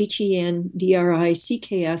 which is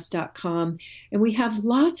HENDRICKS.com. And we have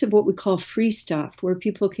lots of what we call free stuff where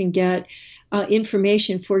people can get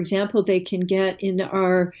information. For example, they can get in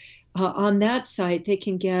our on that site, they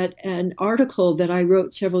can get an article that I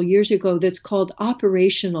wrote several years ago that's called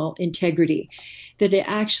Operational Integrity, that it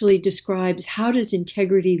actually describes how does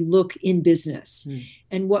integrity look in business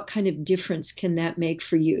and what kind of difference can that make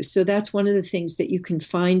for you. So that's one of the things that you can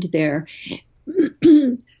find there.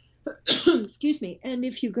 Excuse me. And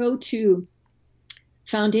if you go to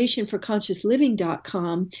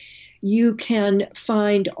foundationforconsciousliving.com, you can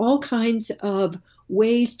find all kinds of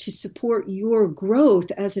ways to support your growth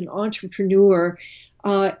as an entrepreneur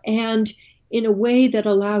and in a way that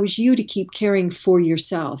allows you to keep caring for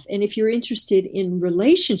yourself. And if you're interested in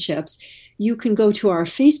relationships, you can go to our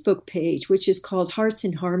Facebook page, which is called Hearts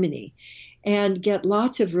in Harmony, and get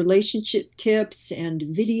lots of relationship tips and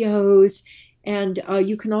videos. And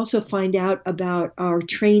you can also find out about our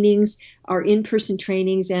trainings, our in-person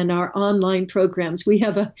trainings, and our online programs. We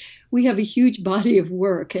have a huge body of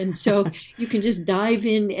work, and so you can just dive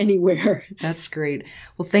in anywhere. That's great.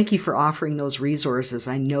 Well, thank you for offering those resources.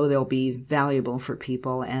 I know they'll be valuable for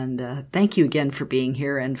people, and thank you again for being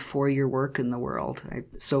here and for your work in the world. I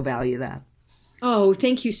so value that. Oh,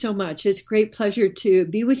 thank you so much. It's a great pleasure to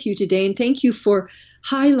be with you today, and thank you for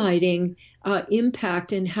highlighting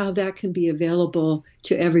impact and how that can be available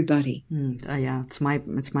to everybody. Yeah, it's my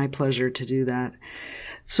pleasure to do that.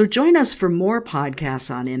 So join us for more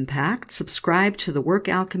podcasts on impact. Subscribe to the Work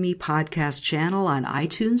Alchemy podcast channel on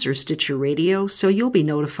iTunes or Stitcher Radio so you'll be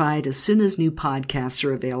notified as soon as new podcasts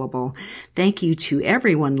are available. Thank you to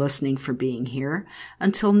everyone listening for being here.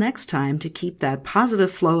 Until next time, to keep that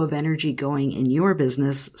positive flow of energy going in your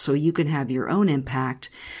business so you can have your own impact,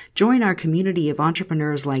 join our community of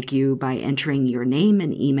entrepreneurs like you by entering your name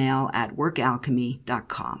and email at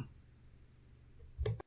workalchemy.com.